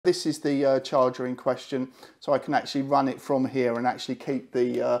This is the charger in question, so I can actually run it from here and actually keep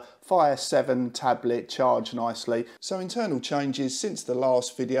the Fire 7 tablet charged nicely. So internal changes since the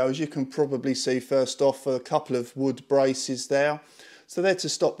last video, as you can probably see, first off a couple of wood braces there. So they're to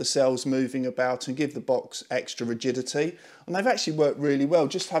stop the cells moving about and give the box extra rigidity. And they've actually worked really well,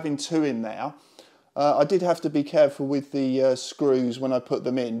 just having two in there. I did have to be careful with the screws when I put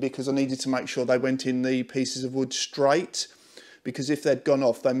them in, because I needed to make sure they went in the pieces of wood straight. Because if they'd gone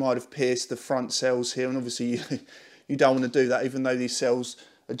off, they might have pierced the front cells here, and obviously you don't want to do that. Even though these cells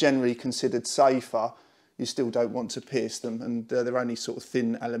are generally considered safer, you still don't want to pierce them, and they're only sort of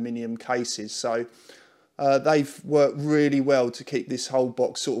thin aluminium cases. So they've worked really well to keep this whole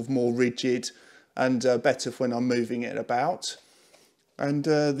box sort of more rigid and better when I'm moving it about. And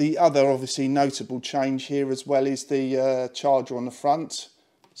the other obviously notable change here as well is the charger on the front.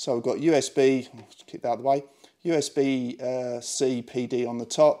 So we've got USB, let's keep that out of the way. USB-C PD on the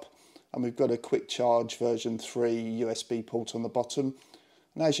top, and we've got a quick charge version 3 USB port on the bottom.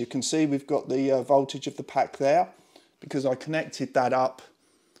 And as you can see, we've got the voltage of the pack there, because I connected that up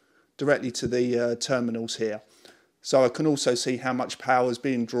directly to the terminals here. So I can also see how much power is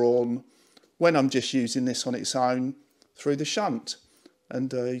being drawn when I'm just using this on its own through the shunt.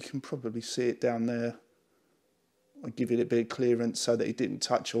 And you can probably see it down there. I give it a bit of clearance so that it didn't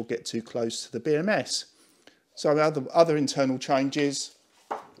touch or get too close to the BMS. So other internal changes,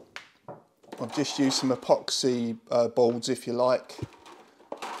 I've just used some epoxy boards, if you like,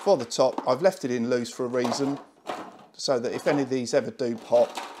 for the top. I've left it in loose for a reason, so that if any of these ever do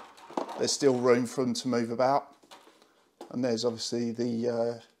pop, there's still room for them to move about. And there's obviously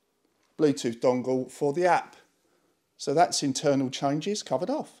the Bluetooth dongle for the app. So that's internal changes covered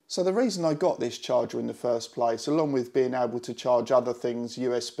off. So the reason I got this charger in the first place, along with being able to charge other things,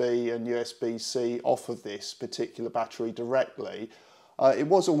 USB and USB-C, off of this particular battery directly, it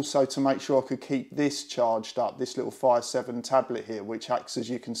was also to make sure I could keep this charged up, this little Fire 7 tablet here, which acts, as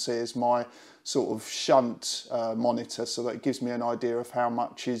you can see, as my sort of shunt monitor, so that it gives me an idea of how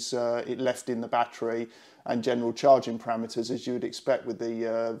much is it left in the battery and general charging parameters, as you would expect with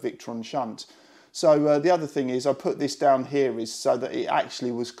the Victron shunt. So the other thing is I put this down here is so that it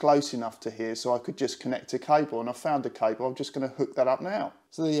actually was close enough to here so I could just connect a cable, and I found a cable. I'm just going to hook that up now.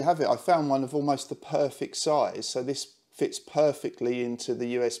 So there you have it. I found one of almost the perfect size. So this fits perfectly into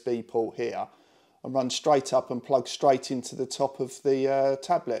the USB port here and runs straight up and plugs straight into the top of the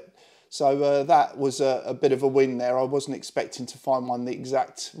tablet. So that was a bit of a win there. I wasn't expecting to find one the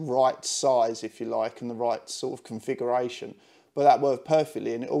exact right size, if you like, and the right sort of configuration. But that worked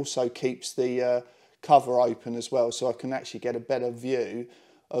perfectly, and it also keeps the cover open as well, so I can actually get a better view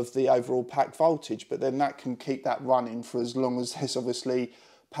of the overall pack voltage. But then that can keep that running for as long as there's obviously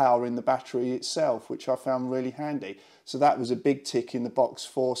power in the battery itself, which I found really handy. So that was a big tick in the box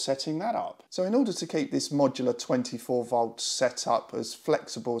for setting that up. So in order to keep this modular 24 volt setup as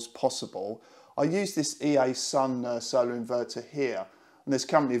flexible as possible, I used this EASUN solar inverter here. And there's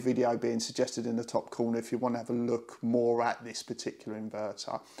currently a video being suggested in the top corner if you want to have a look more at this particular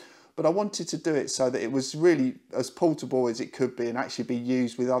inverter. But I wanted to do it so that it was really as portable as it could be and actually be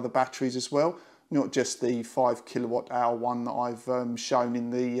used with other batteries as well, not just the 5 kilowatt hour one that I've shown in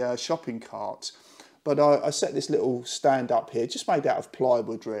the shopping cart. But I set this little stand up here, just made out of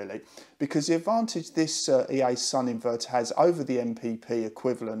plywood really, because the advantage this EASUN inverter has over the MPP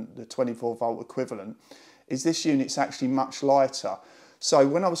equivalent, the 24 volt equivalent, is this unit's actually much lighter. So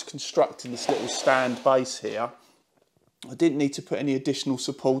when I was constructing this little stand base here, I didn't need to put any additional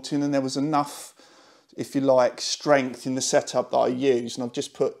support in, and there was enough, if you like, strength in the setup that I used. And I've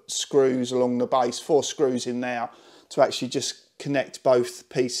just put screws along the base, 4 screws in there, to actually just connect both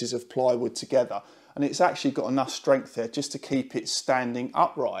pieces of plywood together. And it's actually got enough strength there just to keep it standing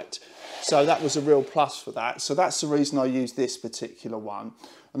upright. So that was a real plus for that. So that's the reason I used this particular one.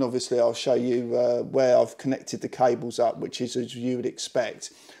 And obviously I'll show you where I've connected the cables up, which is as you would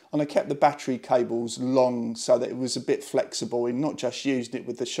expect. And I kept the battery cables long so that it was a bit flexible in not just using it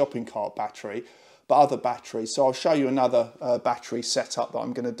with the shopping cart battery, but other batteries. So I'll show you another battery setup that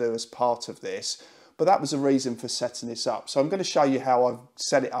I'm going to do as part of this. But that was the reason for setting this up. So I'm going to show you how I've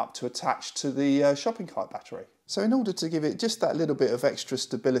set it up to attach to the shopping cart battery. So in order to give it just that little bit of extra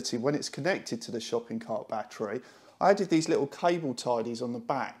stability when it's connected to the shopping cart battery, I added these little cable tidies on the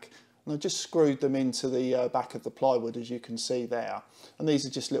back, and I just screwed them into the back of the plywood, as you can see there. And these are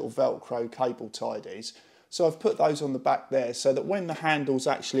just little Velcro cable tidies. So I've put those on the back there so that when the handle's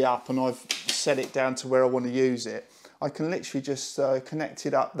actually up and I've set it down to where I want to use it, I can literally just connect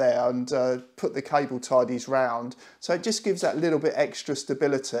it up there and put the cable tidies round. So it just gives that little bit extra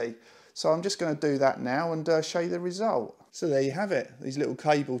stability So I'm just going to do that now and show you the result. So there you have it. These little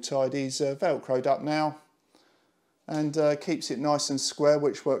cable tidies velcroed up now, and keeps it nice and square,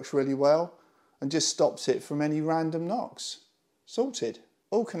 which works really well, and just stops it from any random knocks. Sorted.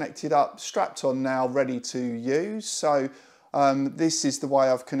 All connected up, strapped on now, ready to use. So this is the way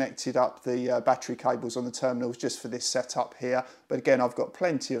I've connected up the battery cables on the terminals just for this setup here. But again, I've got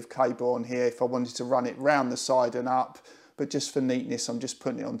plenty of cable on here if I wanted to run it round the side and up, but just for neatness, I'm just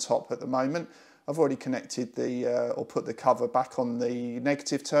putting it on top at the moment. I've already connected or put the cover back on the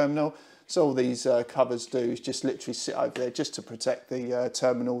negative terminal. So all these covers do is just literally sit over there just to protect the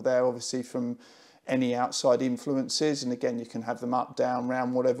terminal there, obviously from any outside influences. And again, you can have them up, down,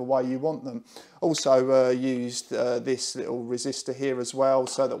 round, whatever way you want them. Also used this little resistor here as well,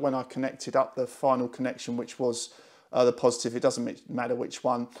 so that when I connected up the final connection, which was the positive, it doesn't matter which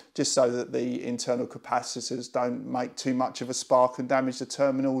one, just so that the internal capacitors don't make too much of a spark and damage the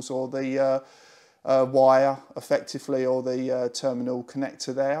terminals or the wire effectively, or the terminal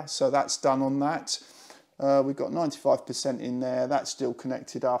connector there. So that's done on that. We've got 95% in there, that's still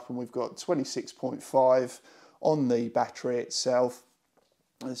connected up, and we've got 26.5 on the battery itself.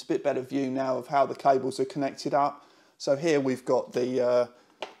 There's a bit better view now of how the cables are connected up. So here we've got the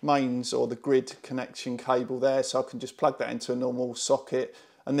mains or the grid connection cable there, so I can just plug that into a normal socket,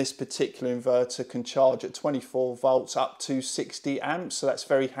 and this particular inverter can charge at 24 volts up to 60 amps, so that's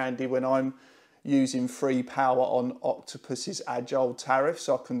very handy when I'm using free power on Octopus's Agile tariff.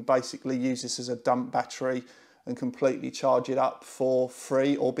 So I can basically use this as a dump battery and completely charge it up for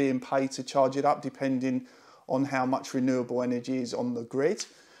free, or being paid to charge it up depending on how much renewable energy is on the grid.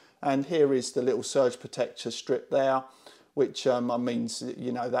 And here is the little surge protector strip there, which means,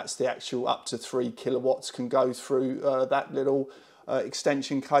 you know, that's the actual up to 3 kilowatts can go through that little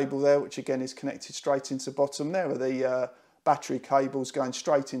extension cable there, which again is connected straight into the bottom. There are the battery cables going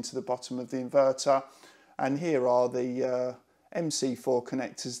straight into the bottom of the inverter, and here are the MC4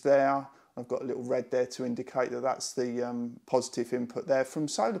 connectors there. I've got a little red there to indicate that that's the positive input there from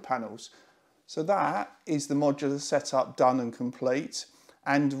solar panels. So that is the modular setup done and complete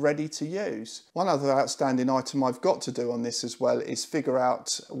and ready to use. One other outstanding item I've got to do on this as well is figure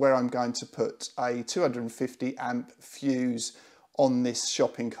out where I'm going to put a 250 amp fuse on this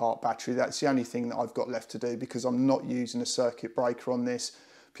shopping cart battery. That's the only thing that I've got left to do, because I'm not using a circuit breaker on this,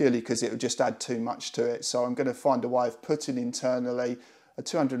 purely because it would just add too much to it. So I'm going to find a way of putting internally a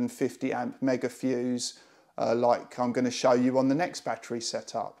 250 amp mega fuse like I'm going to show you on the next battery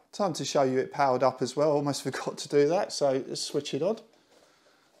setup. Time to show you it powered up as well. Almost forgot to do that, so let's switch it on.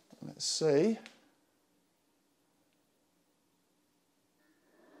 Let's see.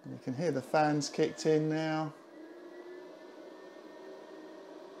 You can hear the fans kicked in now.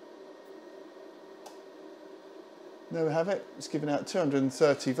 There we have it. It's giving out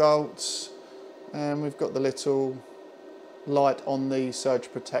 230 volts, and we've got the little light on the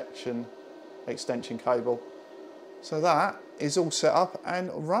surge protection extension cable. So that is all set up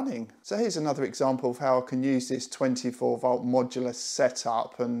and running. So here's another example of how I can use this 24 volt modular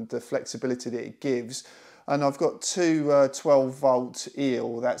setup and the flexibility that it gives. And I've got two 12 volt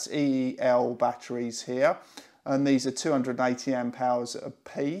EEL, that's EEL batteries here, and these are 280 amp hours a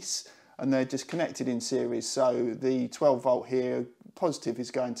piece, and they're just connected in series. So the 12 volt here, positive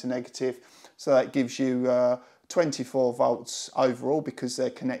is going to negative, so that gives you 24 volts overall because they're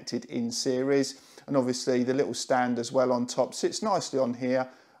connected in series. And obviously the little stand as well on top sits nicely on here,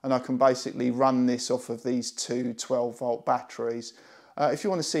 and I can basically run this off of these two 12 volt batteries. If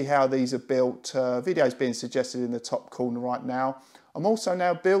you want to see how these are built, videos being suggested in the top corner right now. I'm also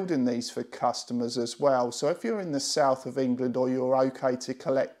now building these for customers as well. So if you're in the south of England, or you're okay to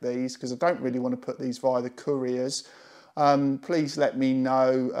collect these, because I don't really want to put these via the couriers, please let me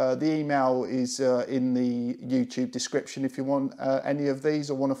know. The email is in the YouTube description if you want any of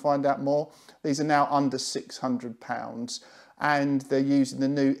these or want to find out more. These are now under £600, and they're using the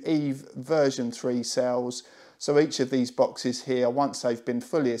new EVE version 3 cells. So each of these boxes here, once they've been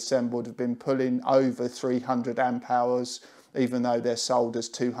fully assembled, have been pulling over 300 amp hours, even though they're sold as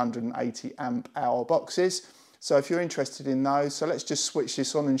 280 amp hour boxes. So if you're interested in those, so let's just switch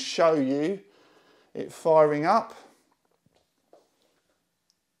this on and show you it firing up.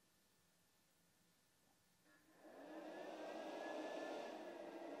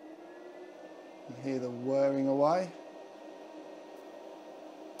 You hear the whirring away.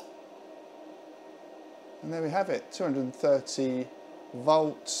 And there we have it, 230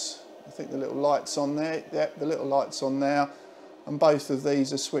 volts. I think the little light's on there. Yep, the little light's on there. And both of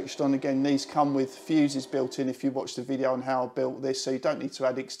these are switched on. Again, these come with fuses built in if you watch the video on how I built this. So you don't need to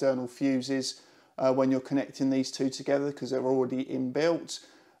add external fuses when you're connecting these two together, because they're already inbuilt.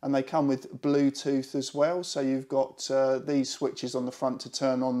 and they come with Bluetooth as well. So you've got these switches on the front to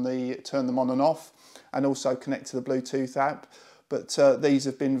turn them on and off, and also connect to the Bluetooth app. But these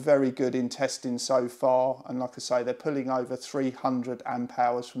have been very good in testing so far, and like I say, they're pulling over 300 amp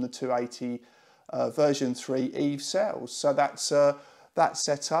hours from the 280 version 3 EVE cells. So that's that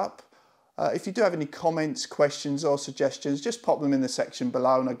setup. If you do have any comments, questions or suggestions, just pop them in the section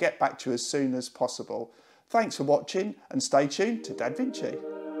below and I'll get back to you as soon as possible. Thanks for watching and stay tuned to Dad Vinci.